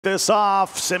This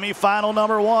off, semifinal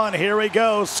number 1. Here we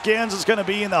go. Skins is going to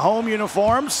be in the home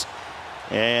uniforms,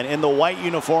 and in the white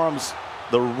uniforms,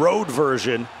 the road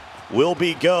version will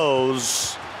be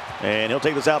Goes, and he'll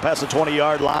take this out past the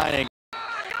 20-yard line and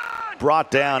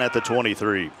brought down at the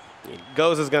 23.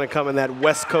 Goes is going to come in that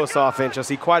West Coast offense. You'll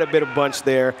see quite a bit of bunch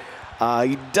there.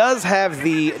 He does have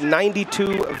the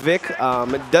 92 Vic.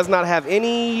 It does not have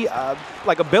any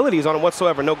abilities on him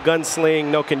whatsoever. No gunsling,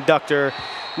 no conductor,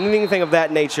 anything of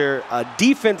that nature.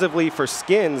 Defensively for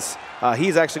Skins,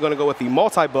 he's actually going to go with the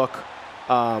multi-book.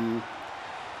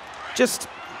 Just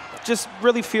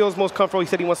really feels most comfortable. He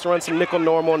said he wants to run some nickel,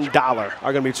 normal, and dollar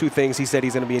are going to be two things he said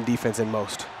he's going to be in defense in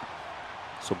most.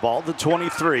 So ball to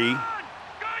 23.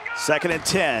 2nd and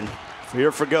 10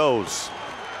 here for Goes.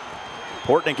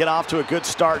 Important to get off to a good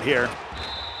start here.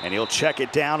 And he'll check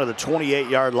it down to the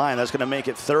 28-yard line. That's going to make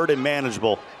it 3rd and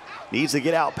manageable. Needs to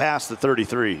get out past the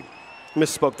 33.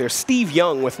 Misspoke there. Steve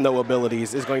Young with no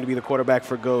abilities is going to be the quarterback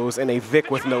for Goes, and a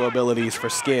Vic with no abilities for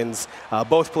Skins.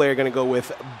 Both players are going to go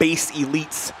with base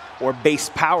elites or base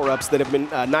power-ups that have been,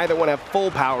 neither one have full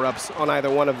power-ups on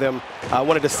either one of them.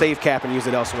 Wanted to save cap and use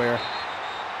it elsewhere.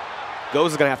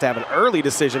 Goes is going to have an early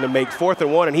decision to make, 4th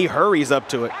and 1, and he hurries up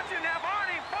to it.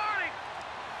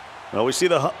 Well, we see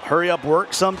the hurry-up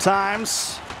work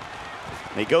sometimes.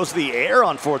 He goes to the air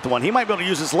on 4th and 1. He might be able to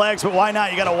use his legs, but why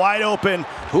not? You got a wide-open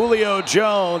Julio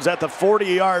Jones at the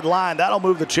 40-yard line. That'll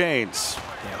move the chains.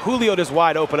 Yeah, Julio just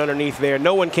wide open underneath there.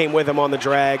 No one came with him on the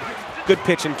drag. Good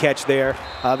pitch and catch there.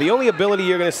 The only ability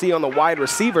you're going to see on the wide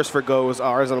receivers for Goes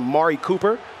is an Amari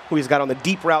Cooper, who he's got on the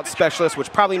deep route specialist,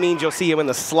 which probably means you'll see him in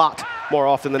the slot more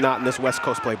often than not in this West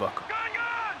Coast playbook.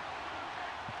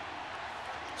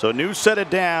 So new set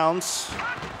of downs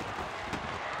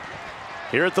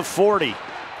here at the 40.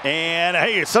 And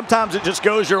hey, sometimes it just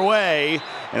goes your way,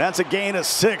 and that's a gain of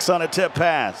 6 on a tip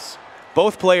pass.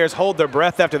 Both players hold their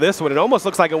breath after this one. It almost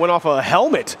looks like it went off a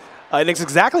helmet. And it's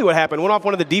exactly what happened. Went off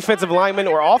one of the defensive linemen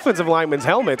or offensive linemen's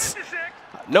helmets.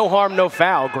 No harm, no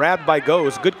foul. Grabbed by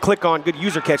Goes. Good click on, good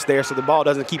user catch there so the ball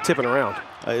doesn't keep tipping around.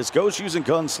 Is Goes using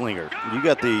gunslinger? You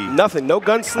got the... Nothing. No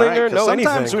gunslinger, right, no anything.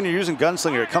 Sometimes when you're using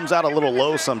gunslinger, it comes out a little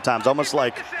low sometimes, almost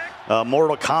like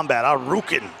Mortal Kombat,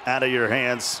 Hadouken out of your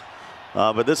hands.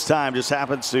 But this time just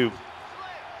happens to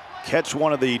catch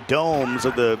one of the domes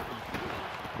of the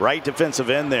right defensive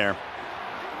end there.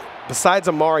 Besides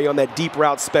Amari on that deep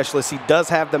route specialist, he does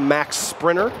have the max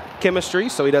sprinter chemistry,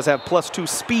 so he does have +2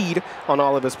 speed on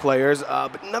all of his players,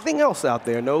 but nothing else out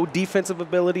there. No defensive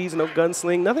abilities, no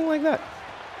gunsling, nothing like that.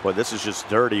 Boy, this is just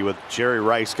dirty with Jerry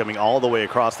Rice coming all the way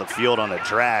across the field on a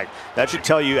drag. That should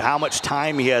tell you how much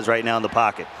time he has right now in the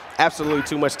pocket. Absolutely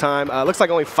too much time. Looks like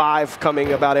only 5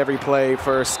 coming about every play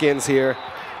for Skins here.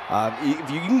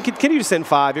 If you can continue to send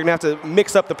 5, you're going to have to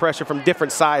mix up the pressure from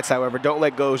different sides, however. Don't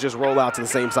let Goes just roll out to the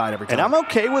same side every time. And I'm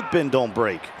okay with bend, don't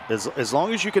break. As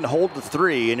long as you can hold the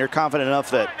 3 and you're confident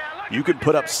enough that you can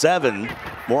put up 7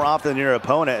 more often than your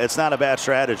opponent, it's not a bad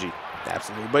strategy.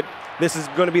 Absolutely. But this is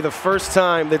going to be the first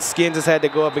time that Skins has had to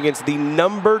go up against the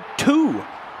number 2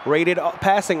 rated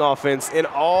passing offense in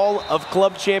all of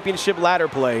club championship ladder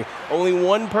play. Only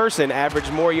one person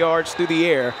averaged more yards through the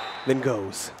air than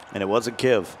Goes. And it wasn't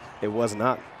Kiv. It was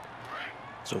not.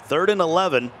 So 3rd and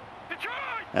 11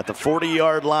 at the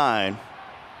 40-yard line.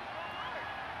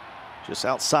 Just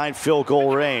outside field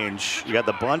goal range. You got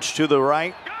the bunch to the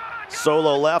right.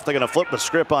 Solo left. They're going to flip the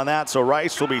script on that. So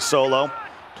Rice will be solo.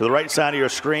 To the right side of your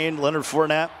screen, Leonard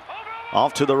Fournette.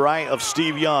 Off to the right of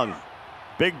Steve Young.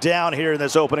 Big down here in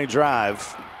this opening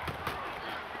drive.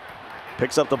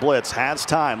 Picks up the blitz. Has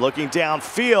time. Looking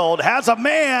downfield. Has a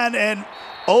man and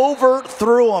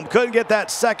overthrew him. Couldn't get that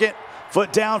 2nd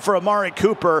foot down for Amari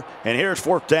Cooper. And here's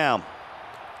 4th down.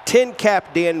 10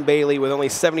 cap Dan Bailey with only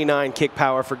 79 kick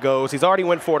power for Goes. He's already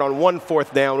went for it on 1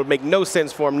 4th down. Would make no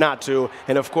sense for him not to.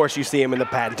 And of course you see him in the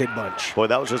patented bunch. Boy,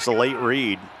 that was just a late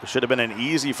read. It should have been an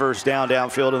easy 1st down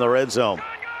downfield in the red zone.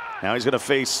 Now he's going to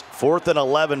face 4th and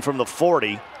 11 from the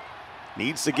 40.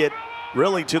 Needs to get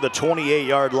really to the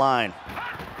 28-yard line.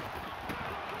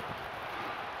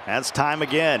 Has time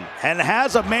again and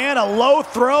has a man, a low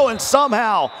throw, and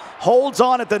somehow holds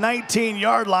on at the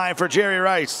 19-yard line for Jerry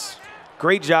Rice.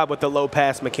 Great job with the low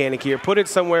pass mechanic here. Put it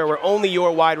somewhere where only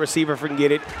your wide receiver can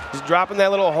get it. Just dropping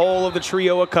that little hole of the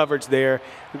trio of coverage there.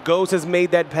 Goes has made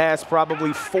that pass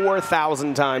probably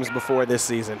 4,000 times before this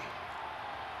season.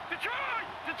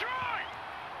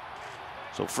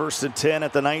 So 1st and 10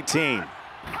 at the 19.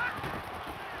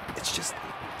 It's just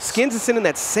Skins is sending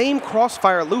that same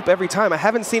crossfire loop every time. I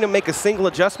haven't seen him make a single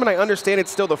adjustment. I understand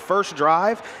it's still the first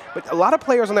drive, but a lot of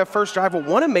players on that first drive will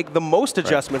want to make the most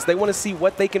adjustments. Right. They want to see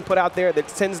what they can put out there that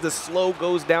tends to slow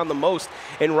goes down the most.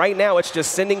 And right now, it's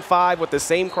just sending 5 with the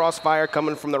same crossfire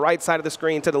coming from the right side of the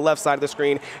screen to the left side of the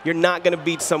screen. You're not going to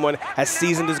beat someone as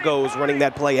seasoned as goes running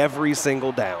that play every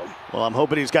single down. Well, I'm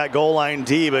hoping he's got goal line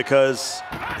D because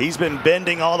he's been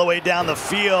bending all the way down the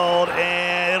field,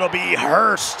 and it'll be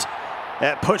Hurst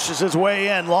that pushes his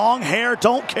way in. Long hair,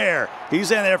 don't care.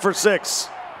 He's in there for 6.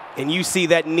 And you see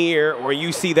that near or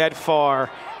you see that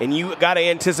far, and you got to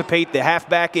anticipate the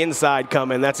halfback inside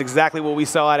coming. That's exactly what we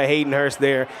saw out of Hayden Hurst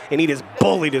there, and he just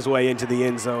bullied his way into the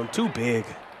end zone. Too big.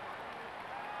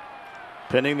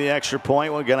 Pending the extra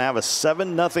point, we're going to have a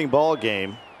 7-0 ball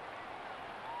game.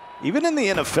 Even in the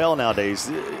NFL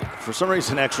nowadays, for some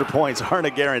reason, extra points aren't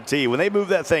a guarantee. When they move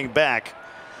that thing back,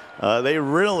 they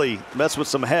really mess with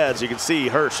some heads. You can see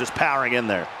Hurst just powering in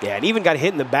there. Yeah, and even got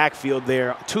hit in the backfield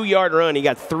there. 2-yard run, he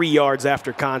got 3 yards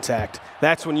after contact.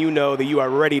 That's when you know that you are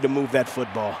ready to move that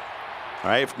football. All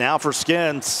right, now for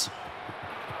Skins.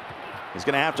 He's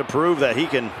going to have to prove that he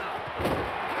can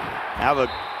have a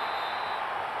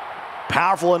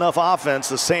powerful enough offense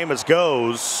the same as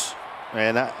goes.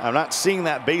 And I'm not seeing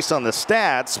that based on the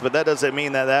stats, but that doesn't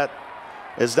mean that that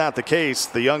is not the case.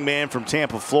 The young man from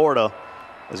Tampa, Florida,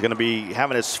 is going to be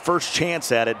having his first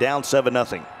chance at it, down 7-0.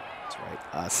 That's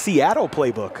right. Seattle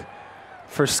playbook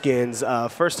for Skins.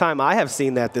 First time I have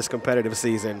seen that this competitive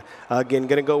season. Again,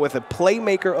 going to go with a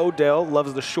playmaker. Odell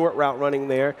loves the short route running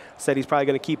there. Said he's probably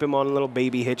going to keep him on little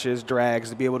baby hitches, drags,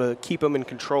 to be able to keep him and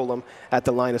control him at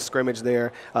the line of scrimmage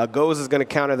there. Goes is going to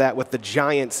counter that with the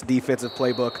Giants defensive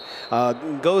playbook.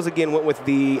 Goes again went with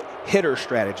the hitter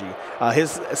strategy.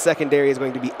 His secondary is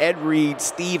going to be Ed Reed,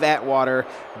 Steve Atwater,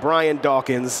 Brian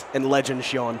Dawkins, and legend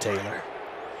Sean Taylor.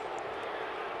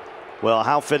 Well,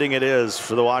 how fitting it is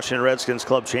for the Washington Redskins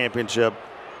Club Championship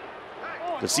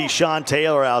to see Sean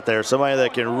Taylor out there, somebody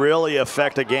that can really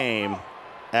affect a game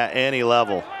at any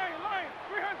level.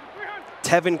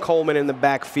 Tevin Coleman in the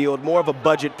backfield, more of a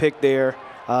budget pick there.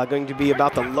 Going to be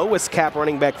about the lowest cap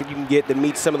running back that you can get that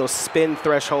meets some of those spin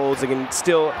thresholds and can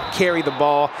still carry the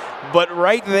ball. But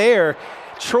right there,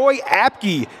 Troy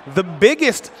Apke, the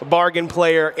biggest bargain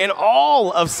player in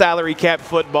all of salary cap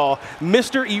football.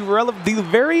 Mr. Irrelevant, the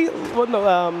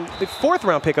the 4th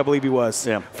round pick, I believe he was,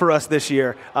 for us this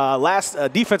year. Last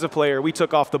defensive player we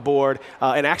took off the board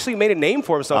and actually made a name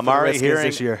for himself for the Redskins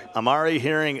this year. I'm already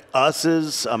hearing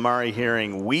us's. I'm already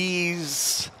hearing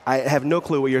we's. I have no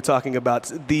clue what you're talking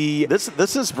about.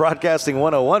 This is broadcasting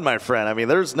 101, my friend. I mean,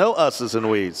 there's no us's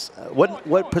and we's.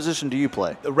 What position do you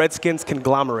play? The Redskins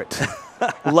conglomerate.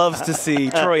 Loves to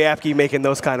see Troy Apke making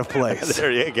those kind of plays.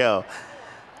 There you go.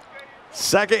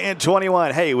 2nd and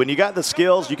 21. Hey, when you got the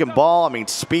skills, you can ball. I mean,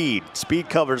 speed.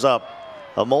 Speed covers up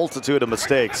a multitude of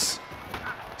mistakes,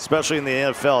 especially in the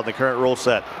NFL in the current rule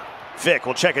set. Vick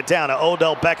will check it down to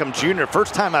Odell Beckham Jr.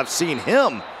 First time I've seen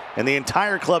him in the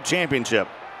entire club championship.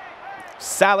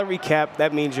 Salary cap,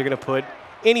 that means you're going to put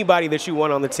anybody that you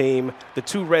want on the team. The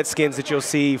 2 Redskins that you'll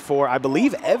see for, I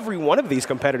believe, every one of these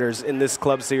competitors in this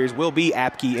club series will be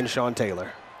Apke and Sean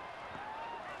Taylor.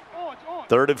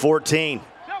 3rd and 14.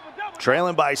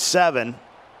 Trailing by 7.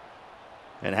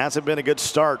 And hasn't been a good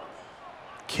start.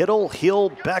 Kittle, Hill,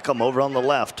 Beckham over on the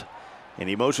left. And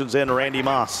he motions in Randy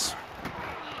Moss.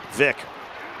 Vick.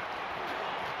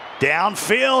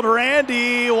 Downfield,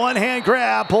 Randy, one-hand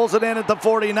grab, pulls it in at the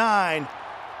 49.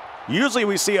 Usually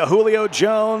we see a Julio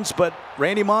Jones, but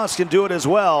Randy Moss can do it as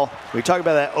well. We talk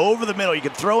about that over the middle. You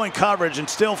can throw in coverage and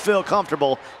still feel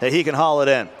comfortable that he can haul it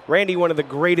in. Randy, one of the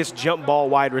greatest jump ball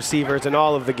wide receivers in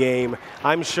all of the game.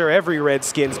 I'm sure every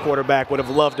Redskins quarterback would have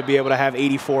loved to be able to have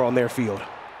 84 on their field.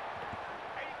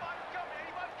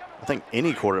 I think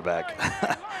any quarterback.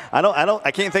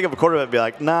 I can't think of a quarterback that'd be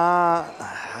like, nah,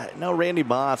 no Randy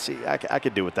Moss. I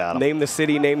could do without him. Name the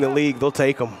city, name the league, they'll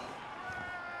take him.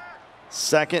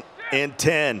 2nd and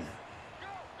 10.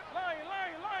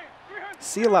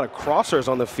 See a lot of crossers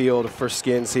on the field for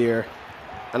Skins here.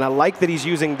 And I like that he's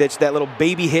using that little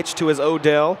baby hitch to his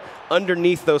Odell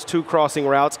underneath those 2 crossing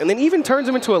routes, and then even turns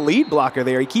him into a lead blocker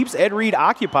there. He keeps Ed Reed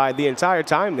occupied the entire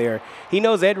time there. He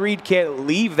knows Ed Reed can't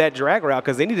leave that drag route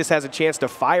because then he just has a chance to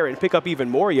fire it and pick up even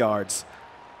more yards.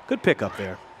 Good pickup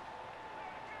there.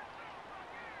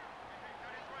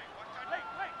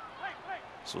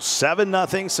 So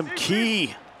 7-0, some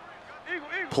key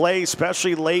play,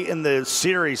 especially late in the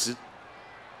series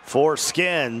for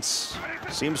Skins.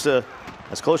 Seems to,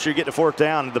 as closer you get to 4th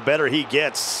down, the better he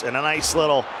gets. And a nice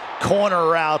little corner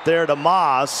route there to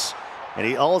Moss.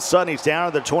 And all of a sudden, he's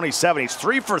down to the 27. He's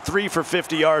 3 for 3 for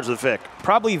 50 yards with Vic.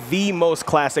 Probably the most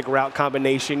classic route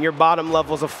combination. Your bottom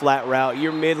level is a flat route.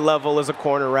 Your mid level is a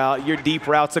corner route. Your deep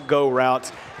route's a go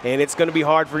route. And it's going to be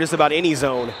hard for just about any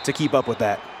zone to keep up with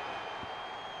that.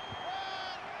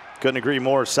 Couldn't agree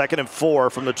more. 2nd and 4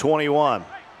 from the 21.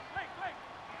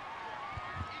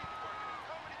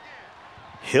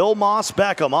 Hill, Moss,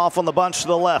 Beckham off on the bunch to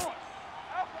the left.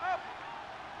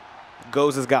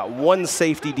 Goes has got one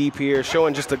safety deep here,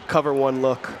 showing just a cover one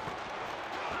look.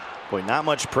 Boy, not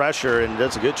much pressure, and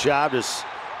does a good job just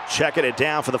checking it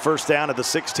down for the first down at the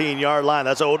 16-yard line.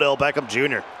 That's Odell Beckham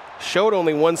Jr. Showed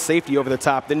only one safety over the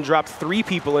top, then dropped 3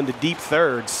 people into deep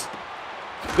thirds.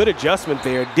 Good adjustment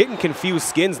there. Didn't confuse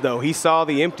Skins, though. He saw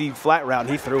the empty flat route, and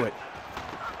he threw it.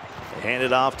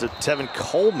 Handed off to Tevin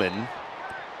Coleman.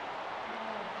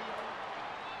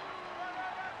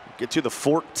 Get to the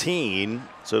 14,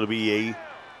 so it'll be a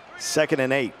 2nd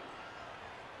and 8.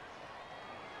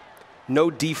 No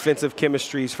defensive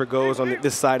chemistries for Goes on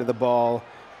this side of the ball.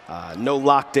 No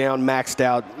lockdown, maxed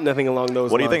out, nothing along those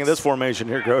lines. What do you think of this formation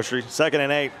here, Grocery? 2nd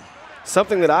and 8.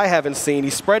 Something that I haven't seen.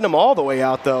 He's spreading them all the way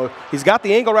out, though. He's got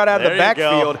the angle route out of the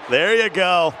backfield. There you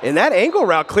go. And that angle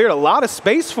route cleared a lot of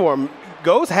space for him.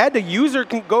 Goes had the user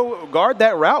can go guard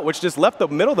that route, which just left the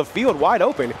middle of the field wide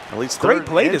open. At least great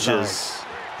play design.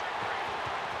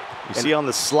 You see on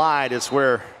the slide, it's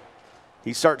where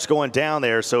he starts going down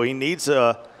there, so he needs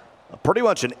pretty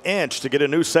much an inch to get a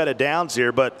new set of downs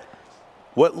here. But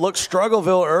what looked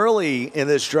Struggleville early in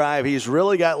this drive, he's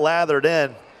really got lathered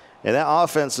in, and that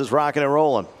offense is rocking and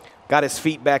rolling. Got his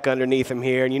feet back underneath him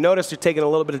here, and you notice they're taking a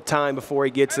little bit of time before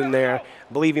he gets in there.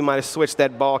 I believe he might have switched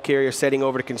that ball carrier setting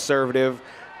over to conservative.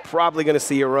 Probably going to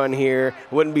see a run here.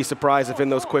 Wouldn't be surprised if in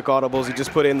those quick audibles he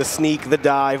just put in the sneak, the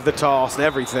dive, the toss,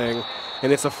 everything.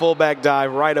 And it's a fullback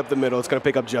dive right up the middle. It's going to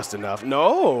pick up just enough.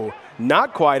 No,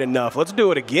 not quite enough. Let's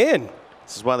do it again.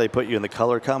 This is why they put you in the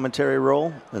color commentary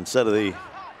role instead of the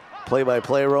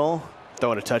play-by-play role.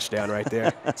 Throwing a touchdown right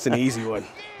there. It's an easy one.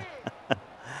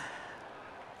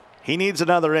 He needs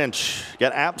another inch.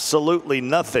 Got absolutely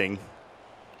nothing.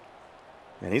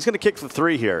 And he's going to kick the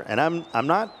 3 here. And I'm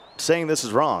not saying this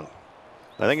is wrong.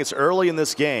 I think it's early in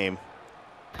this game.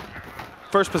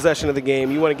 First possession of the game,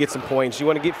 you want to get some points. You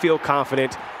want to feel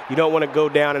confident. You don't want to go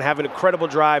down and have an incredible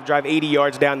drive 80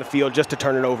 yards down the field just to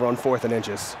turn it over on 4th and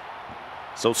inches.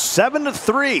 So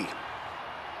 7-3.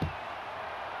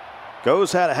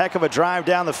 Goes had a heck of a drive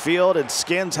down the field, and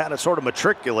Skins had to sort of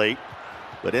matriculate,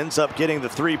 but ends up getting the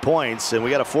 3 points, and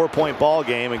we got a 4-point ball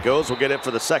game, and Goes will get it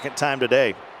for the 2nd time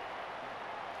today.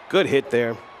 Good hit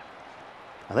there.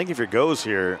 I think if you're Goes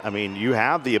here, I mean, you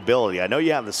have the ability. I know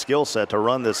you have the skill set to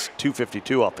run this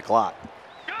 2:52 off the clock.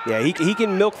 Yeah, he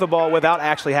can milk the ball without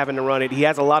actually having to run it. He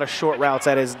has a lot of short routes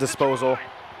at his disposal.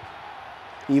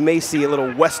 You may see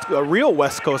a real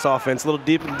West Coast offense, a little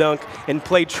deep and dunk, and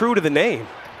play true to the name.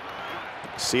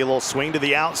 See a little swing to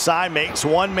the outside, makes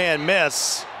one man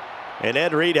miss, and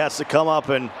Ed Reed has to come up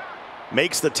and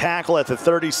makes the tackle at the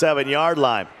 37-yard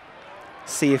line.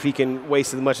 See if he can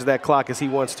waste as much of that clock as he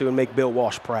wants to and make Bill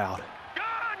Walsh proud.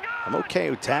 I'm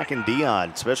okay with attacking Dion,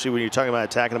 especially when you're talking about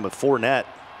attacking him with Fournette.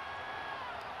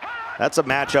 That's a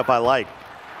matchup I like.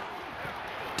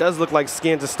 Does look like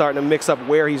Skins is starting to mix up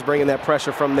where he's bringing that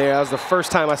pressure from there. That was the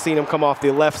first time I seen him come off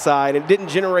the left side. It didn't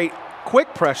generate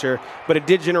quick pressure, but it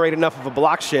did generate enough of a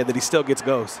block shed that he still gets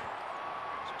Goes.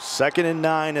 2nd and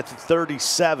 9 at the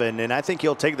 37, and I think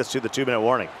he'll take this to the 2-minute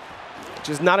warning.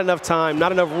 Just not enough time,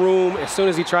 not enough room. As soon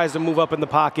as he tries to move up in the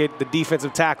pocket, the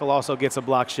defensive tackle also gets a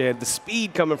block shed. The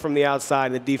speed coming from the outside,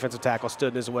 and the defensive tackle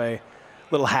stood in his way.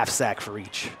 Little half sack for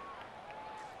each.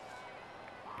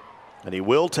 And he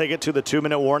will take it to the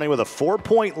 2-minute warning with a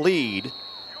 4-point lead.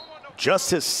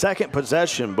 Just his 2nd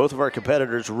possession. Both of our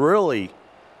competitors really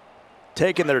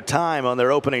taking their time on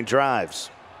their opening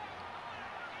drives.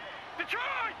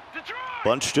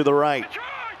 Bunch to the right.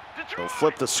 They'll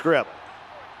flip the script.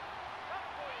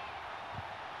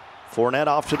 Fournette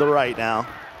off to the right now.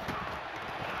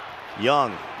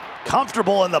 Young,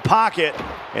 comfortable in the pocket,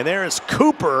 and there is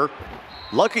Cooper.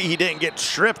 Lucky he didn't get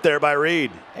stripped there by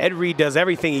Reed. Ed Reed does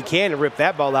everything he can to rip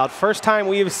that ball out. First time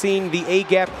we have seen the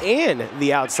A-gap and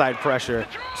the outside pressure.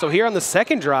 So here on the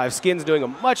 2nd drive, Skins doing a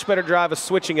much better job of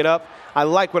switching it up. I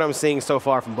like what I'm seeing so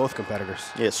far from both competitors.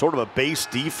 Yeah, sort of a base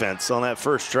defense on that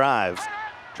first drive.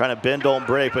 Trying to bend, don't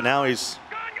break, but now he's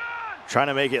trying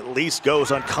to make it at least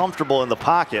Goes uncomfortable in the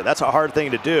pocket. That's a hard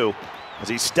thing to do as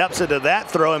he steps into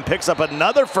that throw and picks up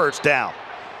another first down.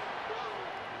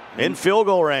 In field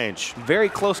goal range. Very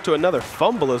close to another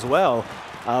fumble as well.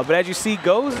 But as you see,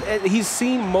 he's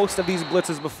seen most of these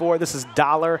blitzes before. This is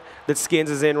dollar that Skins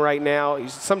is in right now.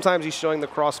 Sometimes he's showing the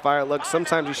crossfire look.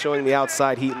 Sometimes he's showing the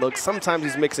outside heat look. Sometimes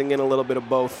he's mixing in a little bit of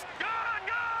both.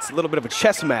 It's a little bit of a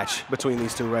chess match between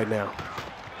these two right now.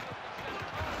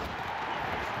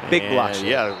 Big block shot.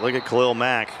 Yeah, look at Khalil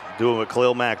Mack doing what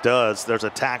Khalil Mack does. There's a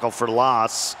tackle for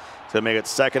loss to make it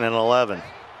 2nd and 11.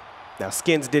 Now,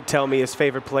 Skins did tell me his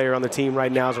favorite player on the team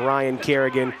right now is Ryan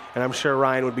Kerrigan, and I'm sure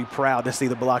Ryan would be proud to see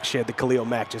the block shed that Khalil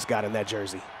Mack just got in that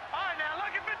jersey.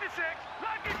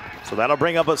 So that'll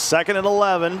bring up a 2nd and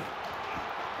 11.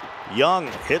 Young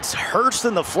hits Hurst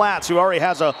in the flats, who already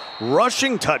has a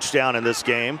rushing touchdown in this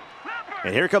game.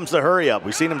 And here comes the hurry up.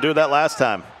 We've seen him do that last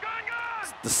time.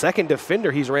 It's the second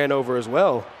defender he's ran over as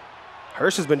well.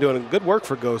 Hurst has been doing good work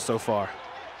for Ghost so far.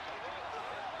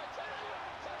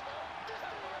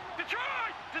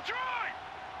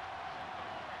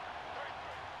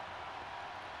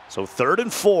 So 3rd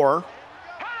and 4.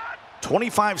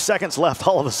 25 seconds left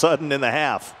all of a sudden in the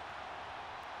half.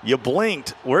 You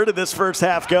blinked. Where did this first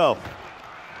half go?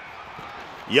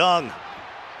 Young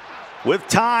with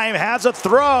time has a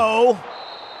throw,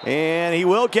 and he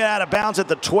will get out of bounds at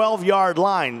the 12-yard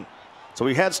line. So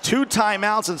he has 2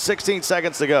 timeouts and 16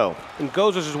 seconds to go. And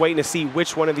Goes was just waiting to see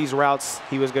which one of these routes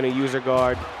he was going to use or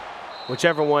guard.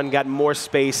 Whichever one got more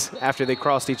space after they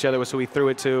crossed each other was who he threw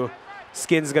it to.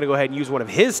 Skins is going to go ahead and use one of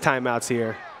his timeouts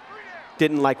here.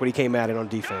 Didn't like what he came at it on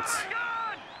defense.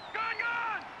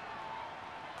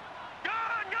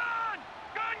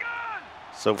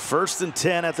 So 1st and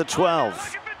 10 at the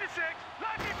 12.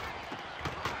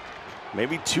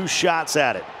 Maybe 2 shots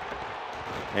at it.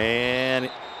 And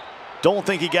don't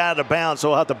think he got out of bounds, so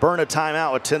he'll have to burn a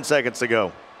timeout with 10 seconds to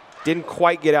go. Didn't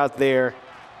quite get out there.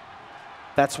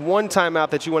 That's one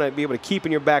timeout that you want to be able to keep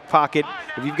in your back pocket.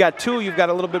 If you've got 2, you've got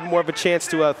a little bit more of a chance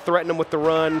to threaten him with the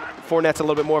run. Fournette's a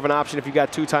little bit more of an option if you've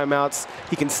got 2 timeouts.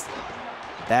 He can.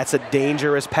 That's a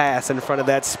dangerous pass in front of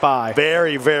that spy.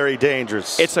 Very, very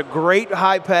dangerous. It's a great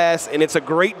high pass, and it's a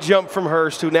great jump from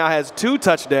Hurst, who now has 2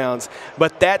 touchdowns.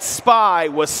 But that spy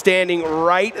was standing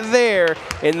right there,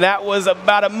 and that was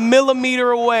about a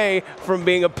millimeter away from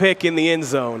being a pick in the end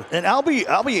zone. And I'll be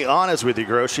honest with you,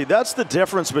 Groshi. That's the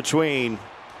difference between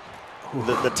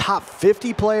the top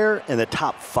 50 player and the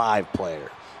top 5 player.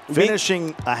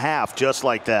 Finishing a half just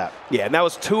like that. Yeah, and that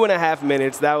was 2.5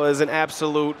 minutes. That was an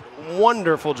absolute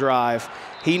wonderful drive.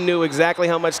 He knew exactly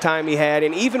how much time he had,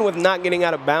 and even with not getting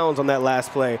out of bounds on that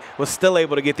last play, was still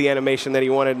able to get the animation that he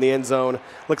wanted in the end zone.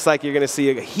 Looks like you're going to see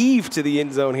a heave to the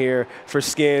end zone here for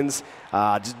Skins.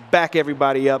 Just back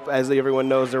everybody up, as everyone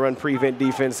knows, to run prevent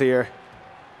defense here.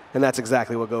 And that's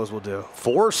exactly what Goes will do.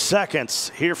 4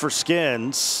 seconds here for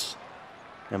Skins.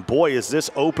 And boy, is this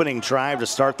opening drive to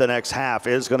start the next half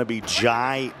is going to be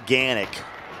gigantic.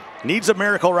 Needs a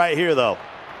miracle right here, though.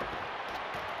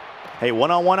 Hey,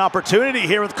 one-on-one opportunity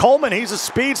here with Coleman. He's a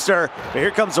speedster. But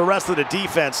here comes the rest of the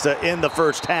defense to end the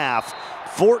first half.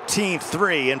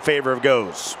 14-3 in favor of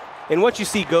Goes. And what you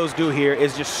see Goes do here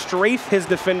is just strafe his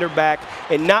defender back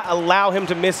and not allow him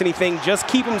to miss anything. Just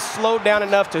keep him slowed down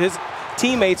enough to his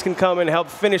teammates can come and help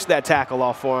finish that tackle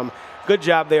off for him. Good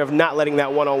job there of not letting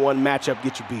that one-on-one matchup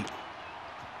get you beat.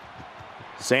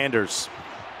 Sanders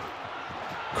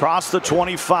cross the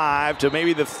 25 to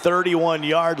maybe the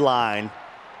 31-yard line.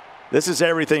 This is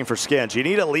everything for Skins. You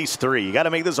need at least 3. You got to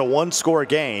make this a 1-score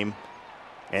game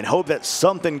and hope that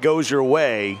something goes your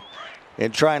way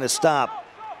in trying to stop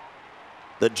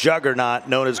the juggernaut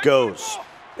known as Goes.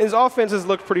 His offense has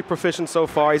looked pretty proficient so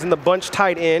far. He's in the bunch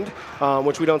tight end,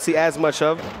 which we don't see as much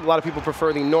of. A lot of people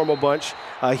prefer the normal bunch.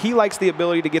 He likes the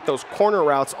ability to get those corner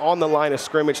routes on the line of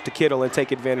scrimmage to Kittle and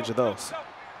take advantage of those.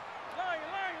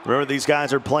 Remember, these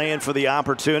guys are playing for the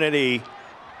opportunity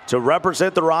to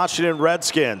represent the Washington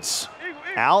Redskins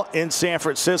out in San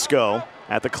Francisco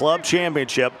at the club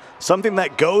championship, something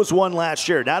that Goes won last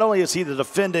year. Not only is he the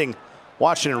defending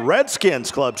Washington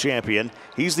Redskins club champion,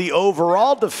 he's the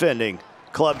overall defending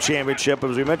club championship,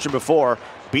 as we mentioned before,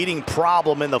 beating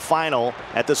Problem in the final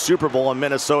at the Super Bowl in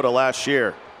Minnesota last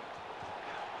year.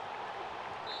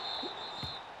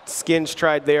 Skins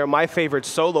tried there. My favorite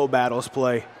solo battles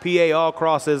play. PA all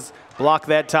crosses, block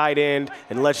that tight end,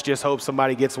 and let's just hope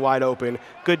somebody gets wide open.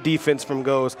 Good defense from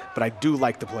Goes, but I do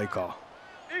like the play call.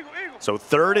 So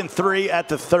 3rd and 3 at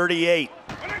the 38.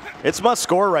 It's must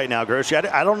score right now, Groshi.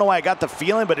 I don't know why I got the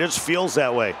feeling, but it just feels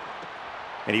that way.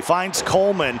 And he finds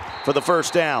Coleman for the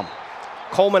first down.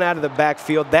 Coleman out of the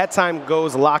backfield. That time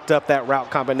Goes locked up that route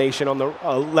combination on the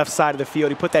left side of the field.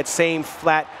 He put that same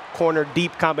flat corner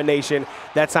deep combination.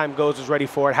 That time Goes was ready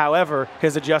for it. However,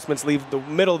 his adjustments leave the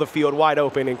middle of the field wide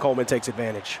open, and Coleman takes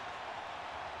advantage.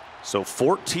 So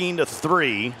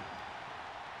 14-3.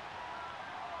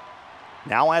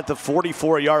 Now at the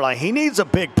 44-yard line. He needs a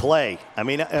big play. I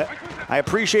mean, I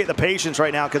appreciate the patience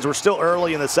right now because we're still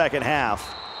early in the second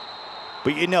half.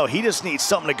 But, you know, he just needs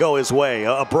something to go his way.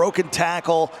 A broken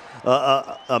tackle,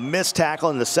 a missed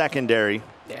tackle in the secondary.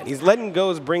 Yeah, and he's letting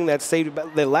goes bring that safety.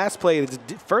 The last play, the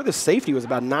furthest safety was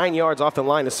about 9 yards off the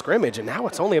line of scrimmage, and now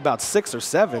it's only about 6 or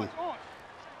 7.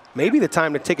 Maybe the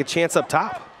time to take a chance up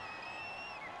top.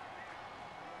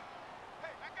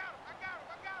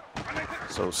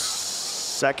 So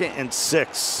 2nd and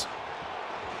 6.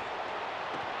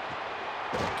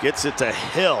 Gets it to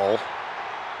Hill.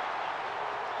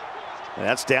 And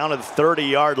that's down to the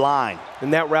 30-yard line.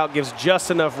 And that route gives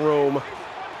just enough room.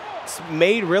 It's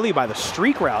made really by the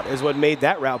streak route is what made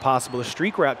that route possible. The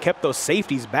streak route kept those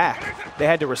safeties back. They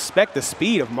had to respect the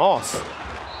speed of Moss.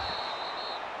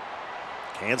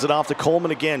 Hands it off to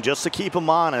Coleman again just to keep him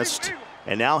honest.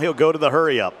 And now he'll go to the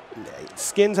hurry-up.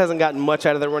 Skins hasn't gotten much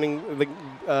out of the running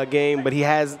game, but he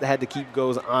has had to keep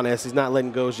goes honest. He's not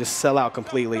letting goes just sell out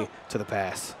completely to the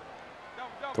pass.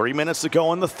 3 minutes to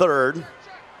go in the third.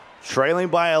 Trailing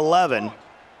by 11.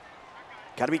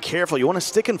 Got to be careful. You want to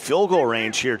stick in field goal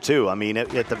range here, too. I mean,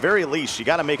 at the very least, you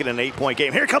got to make it an 8-point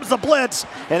game. Here comes the blitz,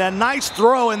 and a nice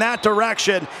throw in that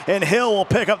direction, and Hill will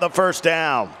pick up the first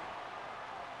down.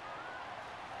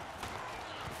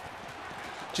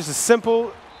 Just a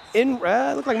simple,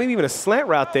 looked like maybe even a slant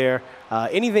route there.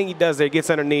 Anything he does there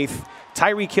gets underneath.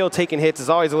 Tyreek Hill taking hits is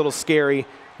always a little scary.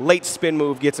 Late spin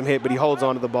move gets him hit, but he holds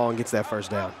on to the ball and gets that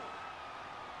first down.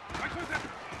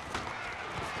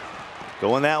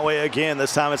 Going that way again.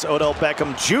 This time it's Odell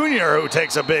Beckham Jr. who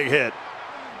takes a big hit.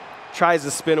 Tries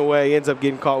to spin away, ends up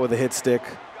getting caught with a hit stick.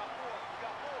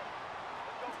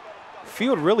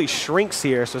 Field really shrinks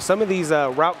here, so some of these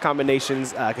route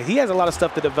combinations, because he has a lot of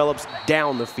stuff that develops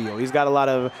down the field. He's got a lot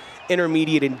of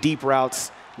intermediate and deep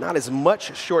routes, not as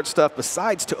much short stuff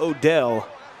besides to Odell.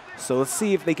 So let's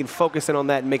see if they can focus in on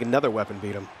that and make another weapon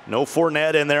beat him. No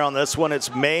Fournette in there on this one.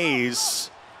 It's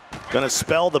Mays going to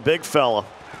spell the big fella.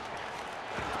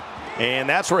 And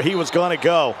that's where he was going to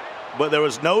go. But there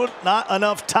was not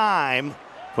enough time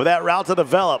for that route to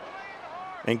develop.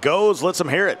 And Goes lets him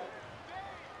hear it.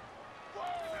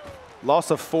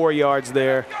 Loss of 4 yards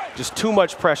there. Just too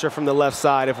much pressure from the left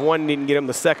side. If one didn't get him,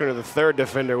 the second or the third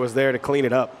defender was there to clean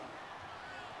it up.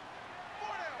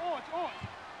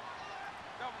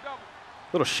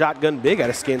 Little shotgun big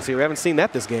out of Skins here. We haven't seen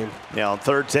that this game. Yeah, on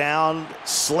third down,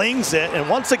 slings it. And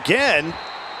once again,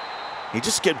 he's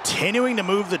just continuing to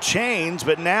move the chains.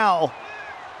 But now,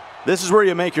 this is where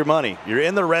you make your money. You're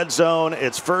in the red zone.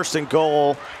 It's 1st and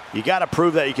goal. You got to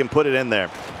prove that you can put it in there.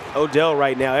 Odell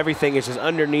right now, everything is just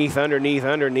underneath, underneath,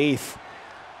 underneath.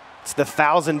 It's the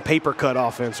 1,000 paper cut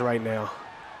offense right now.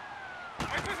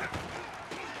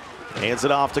 Hands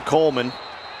it off to Coleman.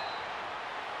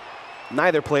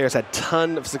 Neither player's had a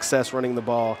ton of success running the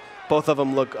ball. Both of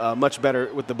them look much better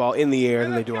with the ball in the air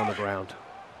than they do on the ground.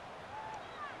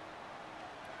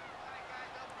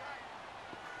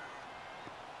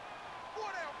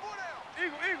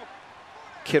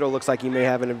 Kittle looks like he may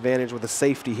have an advantage with a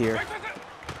safety here.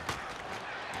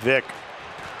 Vic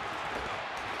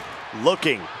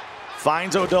looking,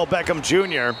 finds Odell Beckham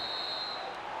Jr.,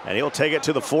 and he'll take it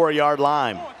to the 4-yard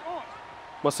line.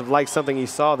 Must have liked something he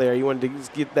saw there. He wanted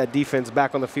to get that defense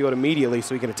back on the field immediately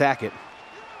so he can attack it.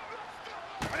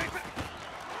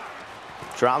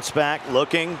 Drops back,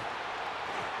 looking.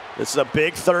 This is a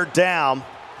big 3rd down.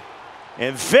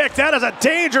 And Vic, that is a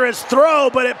dangerous throw,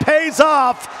 but it pays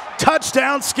off.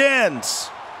 Touchdown,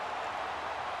 Skins.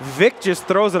 Vic just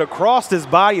throws it across his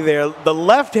body there. The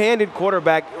left-handed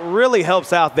quarterback really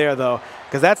helps out there, though,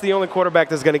 because that's the only quarterback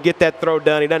that's going to get that throw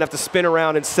done. He doesn't have to spin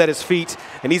around and set his feet,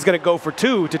 and he's going to go for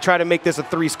 2 to try to make this a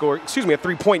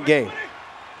 3-point game.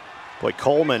 Boy,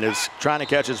 Coleman is trying to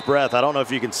catch his breath. I don't know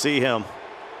if you can see him.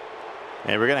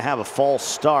 And we're going to have a false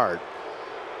start.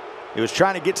 He was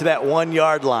trying to get to that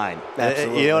 1-yard line.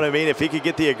 Absolutely. You know what I mean? If he could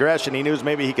get the aggression, he knew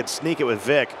maybe he could sneak it with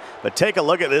Vic. But take a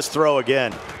look at this throw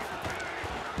again.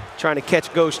 Trying to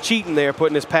catch Ghost cheating there,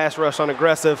 putting his pass rush on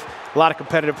aggressive. A lot of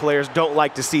competitive players don't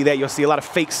like to see that. You'll see a lot of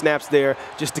fake snaps there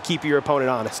just to keep your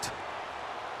opponent honest.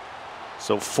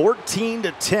 So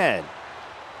 14-10.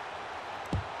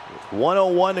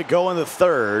 1:01 to go in the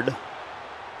third.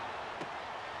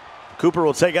 Cooper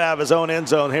will take it out of his own end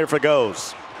zone here for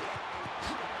Goes.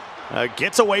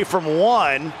 Gets away from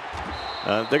one.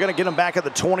 They're going to get him back at the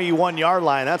 21-yard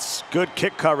line. That's good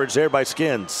kick coverage there by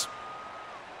Skins.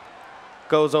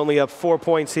 Goes only up 4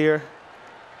 points here.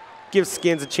 Gives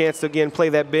Skins a chance to, again, play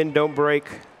that bend, don't break.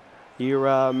 You're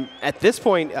at this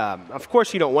point, of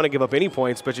course, you don't want to give up any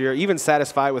points, but you're even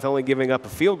satisfied with only giving up a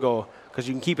field goal because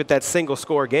you can keep it that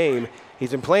single-score game.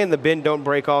 He's been playing the bend, don't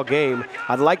break all game.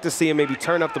 I'd like to see him maybe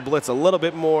turn up the blitz a little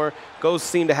bit more. Goes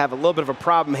seem to have a little bit of a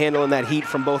problem handling that heat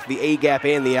from both the A-gap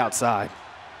and the outside.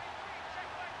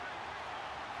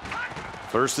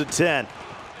 1st and 10.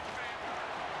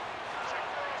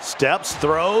 Steps,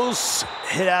 throws,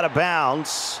 hit out of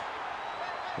bounds.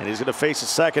 And he's going to face a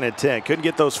 2nd and 10. Couldn't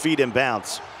get those feet in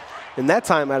bounds. In that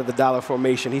time out of the dollar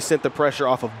formation, he sent the pressure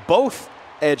off of both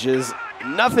edges,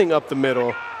 nothing up the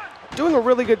middle. Doing a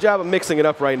really good job of mixing it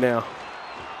up right now.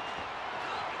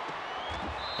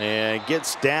 And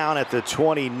gets down at the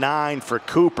 29 for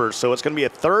Cooper. So it's going to be a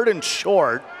 3rd and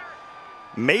short.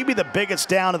 Maybe the biggest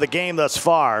down of the game thus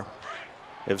far.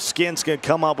 If Skins can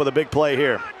come up with a big play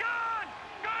here.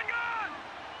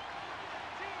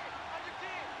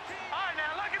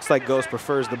 Looks like Ghost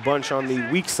prefers the bunch on the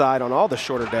weak side on all the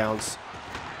shorter downs.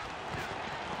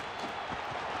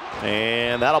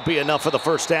 And that'll be enough for the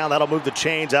 1st down. That'll move the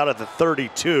chains out at the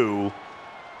 32.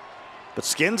 But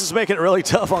Skins is making it really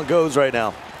tough on Goes right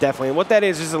now. Definitely. And what that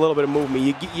is a little bit of movement.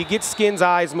 You get Skins'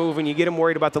 eyes moving. You get him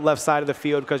worried about the left side of the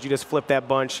field because you just flip that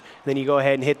bunch. Then you go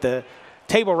ahead and hit the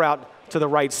table route to the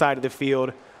right side of the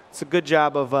field. It's a good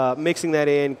job of mixing that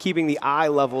in, keeping the eye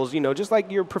levels, just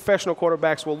like your professional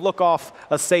quarterbacks will look off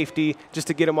a safety just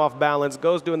to get him off balance.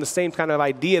 Goes doing the same kind of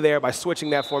idea there by switching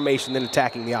that formation, then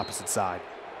attacking the opposite side.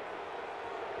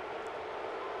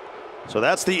 So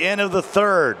that's the end of the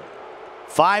 3rd.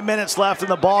 5 minutes left in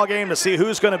the ball game to see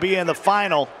who's going to be in the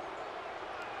final.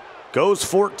 Goes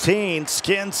 14,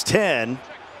 Skins 10.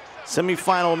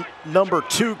 Semifinal number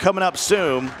 2 coming up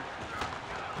soon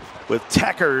with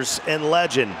Techers and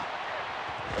Legend.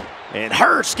 And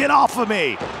Hurst, get off of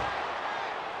me.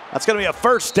 That's going to be a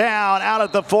 1st down out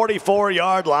at the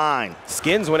 44-yard line.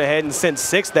 Skins went ahead and sent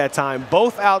 6 that time,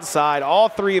 both outside, all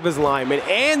 3 of his linemen,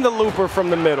 and the looper from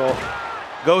the middle.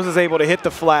 Goes is able to hit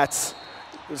the flats,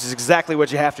 which is exactly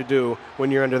what you have to do when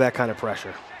you're under that kind of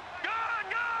pressure.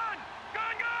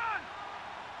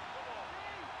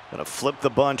 Going to flip the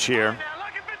bunch here.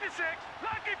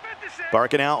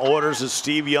 Barking out orders is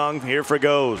Steve Young here for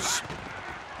Goes.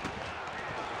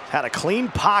 Had a clean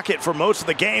pocket for most of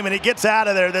the game, and he gets out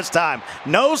of there this time.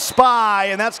 No spy,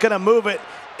 and that's going to move it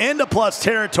into plus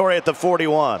territory at the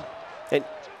 41.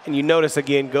 And you notice,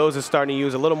 again, Goes is starting to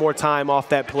use a little more time off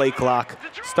that play clock,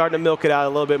 starting to milk it out a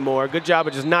little bit more. Good job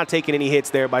of just not taking any hits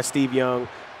there by Steve Young.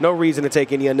 No reason to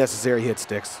take any unnecessary hit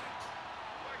sticks.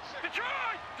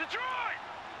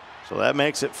 So that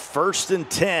makes it 1st and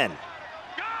 10.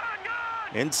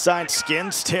 Inside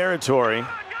Skins territory.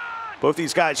 Both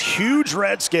these guys, huge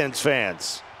Redskins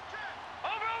fans.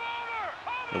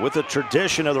 And with the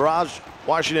tradition of the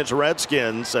Washington's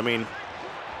Redskins, I mean,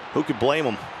 who could blame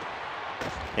them?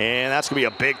 And that's going to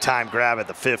be a big-time grab at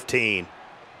the 15.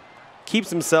 Keeps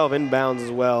himself in bounds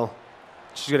as well.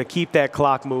 She's going to keep that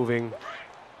clock moving.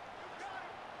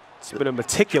 It's been a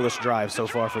meticulous drive so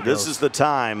far for Goes. This is the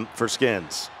time for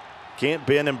Skins. Can't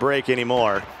bend and break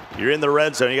anymore. You're in the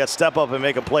red zone. You got to step up and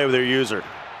make a play with your user.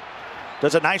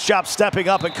 Does a nice job stepping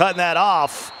up and cutting that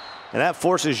off. And that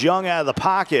forces Young out of the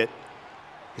pocket.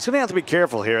 He's going to have to be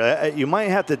careful here. You might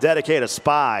have to dedicate a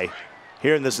spy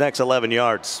here in this next 11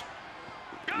 yards.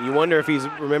 You wonder if he's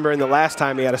remembering the last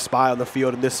time he had a spy on the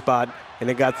field in this spot and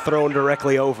it got thrown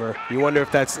directly over. You wonder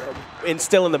if that's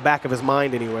still in the back of his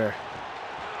mind anywhere.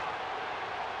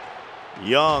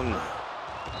 Young.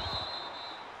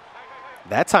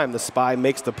 That time the spy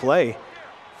makes the play.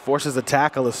 Forces a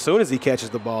tackle as soon as he catches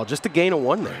the ball, just a gain of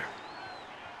 1 there.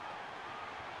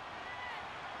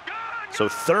 So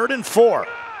 3rd and 4.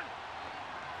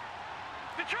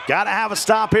 Got to have a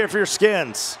stop here for your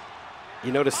Skins.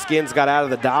 You notice Skins got out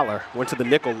of the dollar, went to the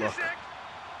nickel look.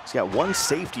 He's got 1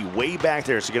 safety way back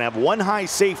there, so you're going to have 1 high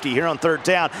safety here on 3rd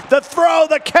down. The throw,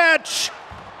 the catch,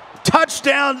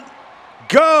 touchdown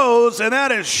Goes, and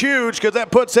that is huge because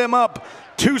that puts him up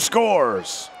 2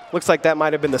 scores. Looks like that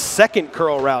might have been the 2nd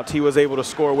curl route he was able to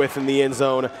score with in the end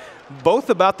zone. Both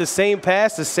about the same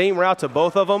pass, the same route to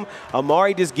both of them.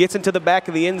 Amari just gets into the back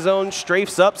of the end zone,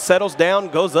 strafes up, settles down,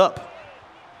 goes up.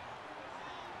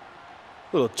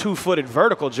 Little 2-footed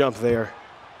vertical jump there.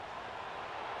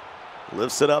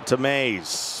 Lifts it up to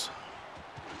Mays.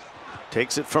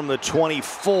 Takes it from the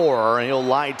 24, and he'll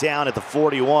lie down at the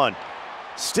 41.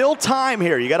 Still time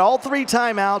here. You got all 3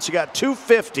 timeouts. You got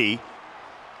 2:50.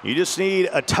 You just need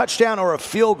a touchdown or a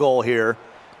field goal here,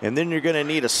 and then you're going to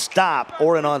need a stop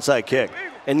or an onside kick.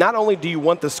 And not only do you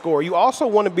want the score, you also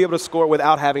want to be able to score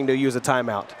without having to use a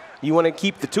timeout. You want to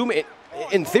keep the 2 minutes.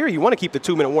 in theory, you want to keep the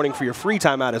 2-minute warning for your free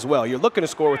timeout as well. You're looking to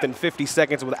score within 50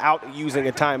 seconds without using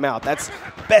a timeout. That's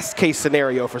best case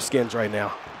scenario for Skins right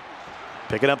now.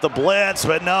 Picking up the blitz,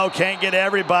 but no, can't get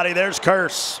everybody. There's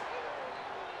Curse.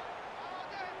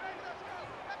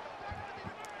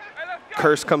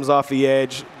 Curse comes off the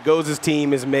edge. Goes'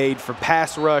 team is made for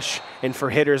pass rush and for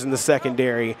hitters in the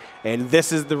secondary. And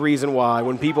this is the reason why.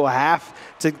 When people have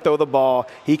to throw the ball,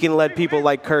 he can let people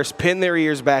like Curse pin their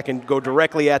ears back and go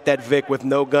directly at that Vic with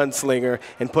no gunslinger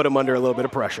and put him under a little bit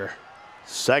of pressure.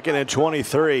 2nd and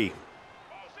 23.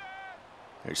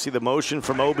 You see the motion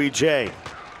from OBJ.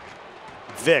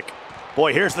 Vic.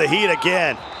 Boy, here's the heat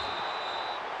again.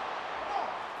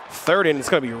 3rd and it's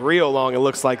going to be real long. It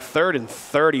looks like 3rd and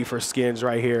 30 for Skins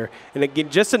right here. And again,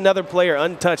 just another player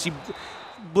untouched. He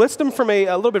blitzed him from a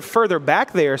little bit further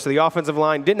back there, so the offensive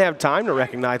line didn't have time to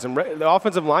recognize him. The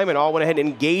offensive linemen all went ahead and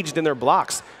engaged in their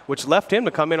blocks, which left him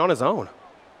to come in on his own.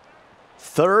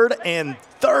 3rd and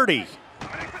 30.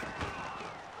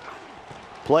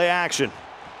 Play action.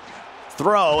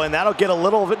 Throw, and that'll get a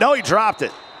little of it. No, he dropped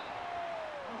it.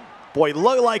 Boy,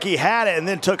 looked like he had it and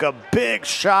then took a big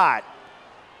shot.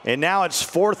 And now it's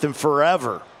 4th and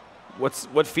forever.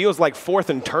 What feels like 4th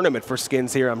and tournament for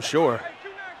Skins here, I'm sure.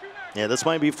 Yeah, this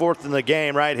might be 4th in the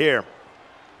game right here.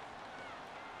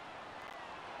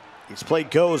 He's played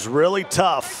goes really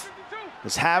tough.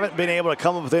 Just haven't been able to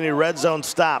come up with any red zone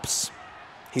stops.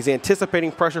 He's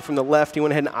anticipating pressure from the left. He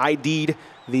went ahead and ID'd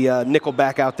the nickel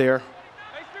back out there.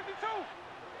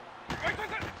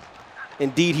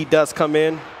 Indeed, he does come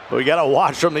in. But we got to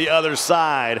watch from the other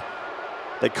side.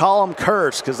 They call him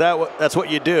Curse because that's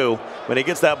what you do when he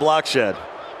gets that block shed.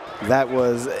 That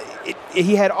was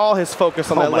he had all his focus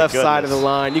on that left side of the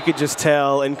line. You could just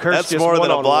tell. And Curse that's just more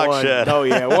than a block one. shed. Oh,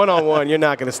 yeah, one-on-one. You're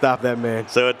not going to stop that man.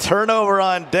 So a turnover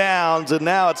on downs, and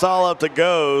now it's all up to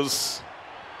Goes.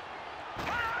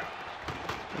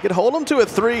 You could hold him to a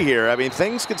 3 here. I mean,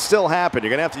 things could still happen.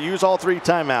 You're going to have to use all 3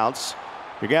 timeouts.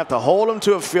 You're going to have to hold them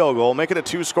to a field goal, make it a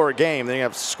 2-score game. Then you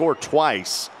have to score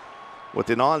twice with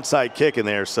an onside kick in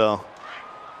there. So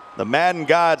the Madden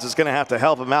gods is going to have to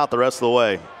help him out the rest of the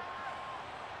way.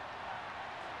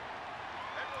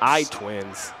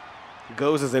 Twins.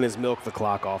 Goes is in his milk the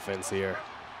clock offense here.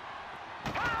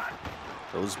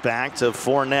 Goes back to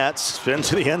Fournette, spin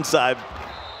to the inside.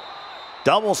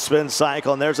 Double spin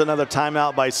cycle, and there's another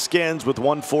timeout by Skins with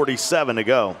 1:47 to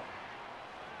go.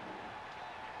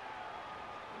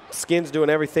 Skins doing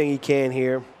everything he can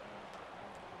here.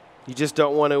 You just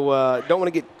don't want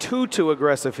to get too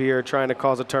aggressive here, trying to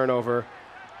cause a turnover,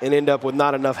 and end up with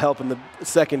not enough help in the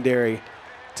secondary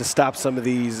to stop some of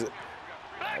these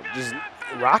just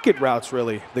rocket routes,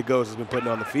 really, that Goes has been putting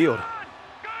on the field.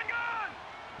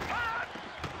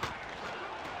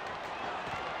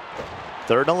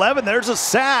 Third and 11. There's a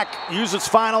sack. Use its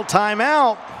final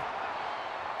timeout.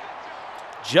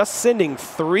 Just sending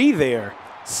 3 there.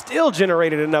 Still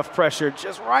generated enough pressure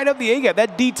just right up the A-gap.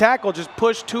 That D tackle just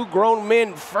pushed 2 grown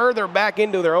men further back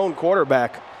into their own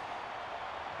quarterback.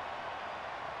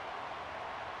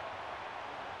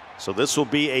 So this will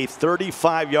be a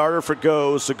 35-yarder for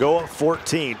Goes to go up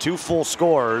 14. 2 full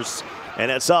scores,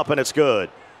 and it's up and it's good.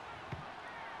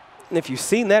 And if you've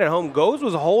seen that at home, Goes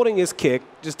was holding his kick,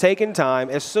 just taking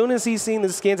time. As soon as he's seen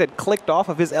the Skins had clicked off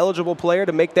of his eligible player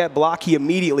to make that block, he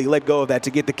immediately let go of that to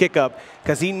get the kick up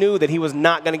because he knew that he was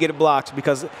not going to get it blocked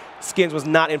because Skins was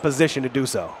not in position to do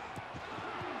so.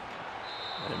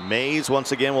 And Mays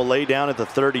once again will lay down at the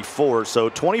 34. So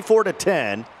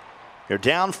 24-10. You're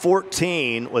down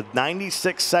 14 with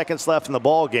 96 seconds left in the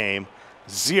ball game.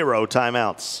 0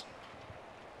 timeouts.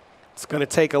 It's going to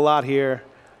take a lot here.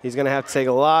 He's going to have to take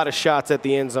a lot of shots at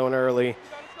the end zone early.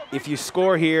 If you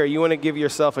score here, you want to give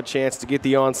yourself a chance to get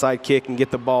the onside kick and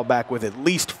get the ball back with at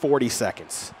least 40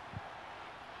 seconds.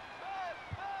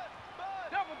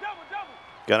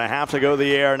 Going to have to go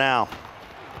the air now.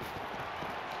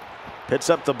 Picks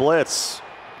up the blitz.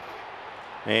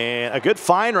 And a good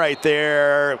find right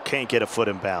there. Can't get a foot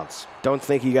in bounds. Don't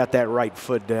think he got that right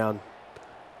foot down.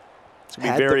 It's going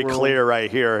to be very clear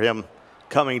right here, him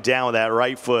coming down with that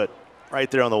right foot right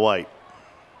there on the white.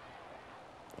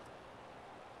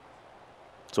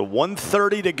 So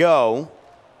 1:30 to go. You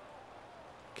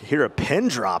can hear a pin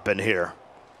drop in here.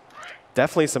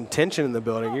 Definitely some tension in the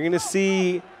building. You're going to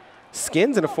see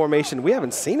Skins in a formation we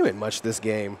haven't seen him in much this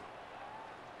game.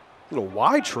 Little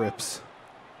Y trips.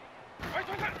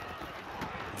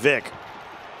 Vic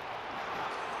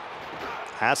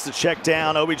has to check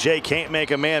down. OBJ can't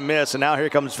make a man miss, and now here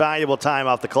comes valuable time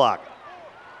off the clock.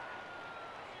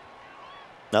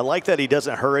 I like that he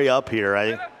doesn't hurry up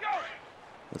here.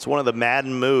 It's one of the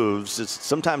Madden moves.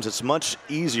 Sometimes it's much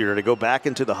easier to go back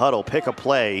into the huddle, pick a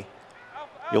play.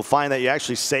 You'll find that you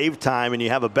actually save time and you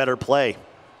have a better play.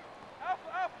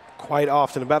 Quite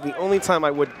often. About the only time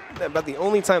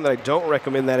that I don't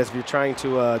recommend that is if you're trying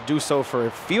to do so for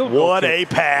a field goal. What a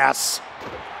pass.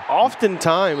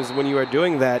 Oftentimes when you are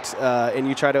doing that and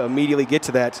you try to immediately get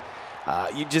to that,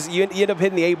 you end up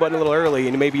hitting the A button a little early,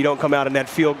 and maybe you don't come out in that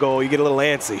field goal. You get a little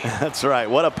antsy. That's right.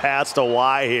 What a pass to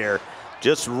Y here.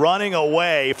 Just running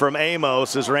away from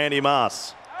Amos is Randy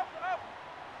Moss.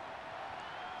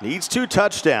 Needs 2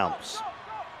 touchdowns.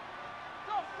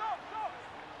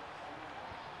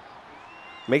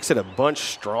 Makes it a bunch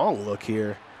strong look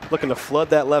here. Looking to flood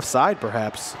that left side,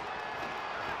 perhaps.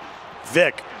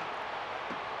 Vic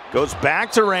goes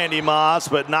back to Randy Moss,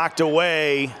 but knocked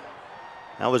away.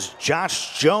 That was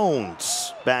Josh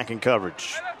Jones back in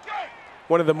coverage.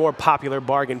 One of the more popular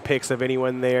bargain picks of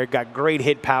anyone there. Got great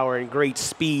hit power and great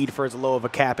speed for as low of a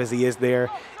cap as he is there.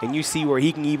 And you see where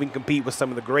he can even compete with some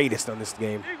of the greatest on this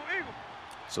game.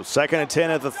 So 2nd and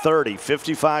 10 at the 30,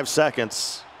 55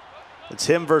 seconds. It's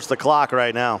him versus the clock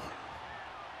right now.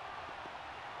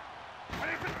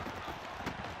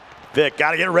 Vic,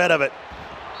 got to get rid of it.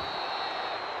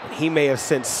 He may have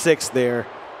sent 6 there.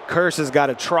 Curse has got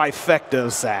a trifecta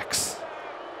of sacks.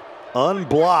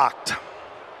 Unblocked.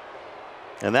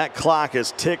 And that clock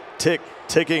is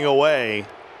ticking away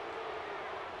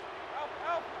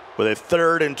with a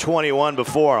 3rd and 21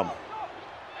 before him.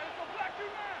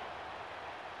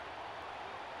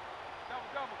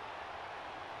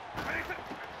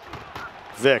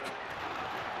 Vic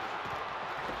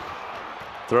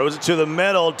throws it to the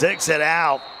middle, digs it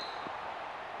out.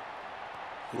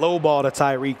 Low ball to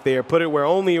Tyreek there. Put it where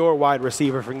only your wide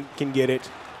receiver can get it.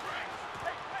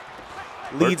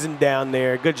 Leads him down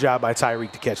there. Good job by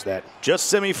Tyreek to catch that.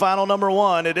 Just semifinal number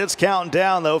 1. It is counting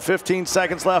down, though. 15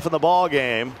 seconds left in the ball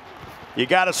game. You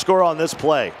got to score on this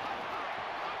play.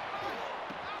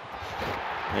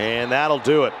 And that'll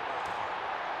do it.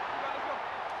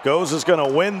 Goes is going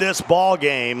to win this ball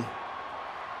game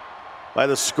by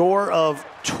the score of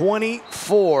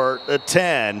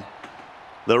 24-10.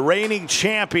 The reigning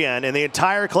champion in the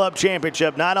entire club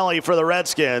championship, not only for the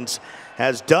Redskins,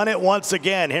 has done it once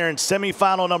again here in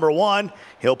semifinal number 1.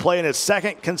 He'll play in his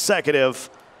 2nd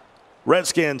consecutive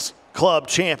Redskins club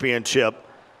championship.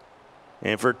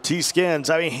 And for T-Skins,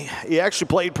 I mean, he actually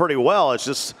played pretty well. It's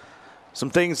just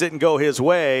some things didn't go his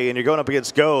way, and you're going up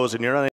against Goes, and you're